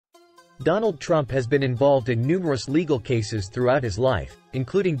Donald Trump has been involved in numerous legal cases throughout his life,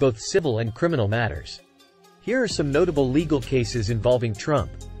 including both civil and criminal matters. Here are some notable legal cases involving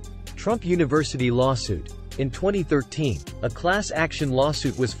Trump. Trump University lawsuit. In 2013, a class action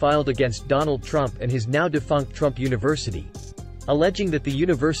lawsuit was filed against Donald Trump and his now-defunct Trump University, alleging that the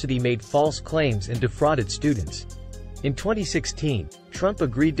university made false claims and defrauded students. In 2016, Trump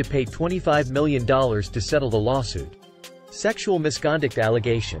agreed to pay $25 million to settle the lawsuit. Sexual misconduct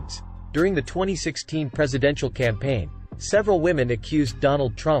allegations. During the 2016 presidential campaign, several women accused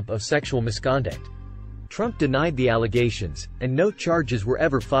Donald Trump of sexual misconduct. Trump denied the allegations, and no charges were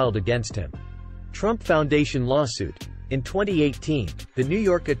ever filed against him. Trump Foundation lawsuit. In 2018, the New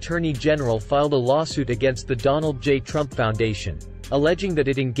York Attorney General filed a lawsuit against the Donald J. Trump Foundation, alleging that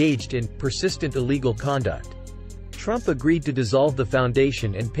it engaged in persistent illegal conduct. Trump agreed to dissolve the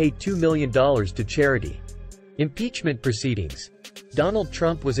foundation and pay $2 million to charity. Impeachment proceedings. Donald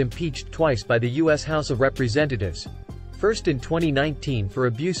Trump was impeached twice by the U.S. House of Representatives, first in 2019 for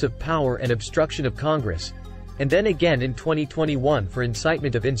abuse of power and obstruction of Congress, and then again in 2021 for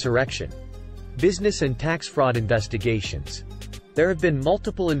incitement of insurrection. Business and tax fraud investigations. There have been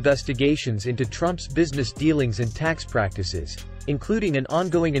multiple investigations into Trump's business dealings and tax practices, including an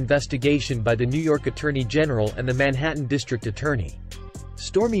ongoing investigation by the New York Attorney General and the Manhattan District Attorney.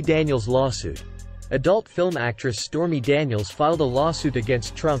 Stormy Daniels lawsuit. Adult film actress Stormy Daniels filed a lawsuit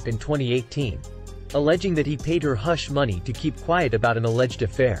against Trump in 2018, alleging that he paid her hush money to keep quiet about an alleged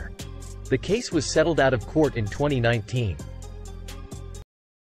affair. The case was settled out of court in 2019.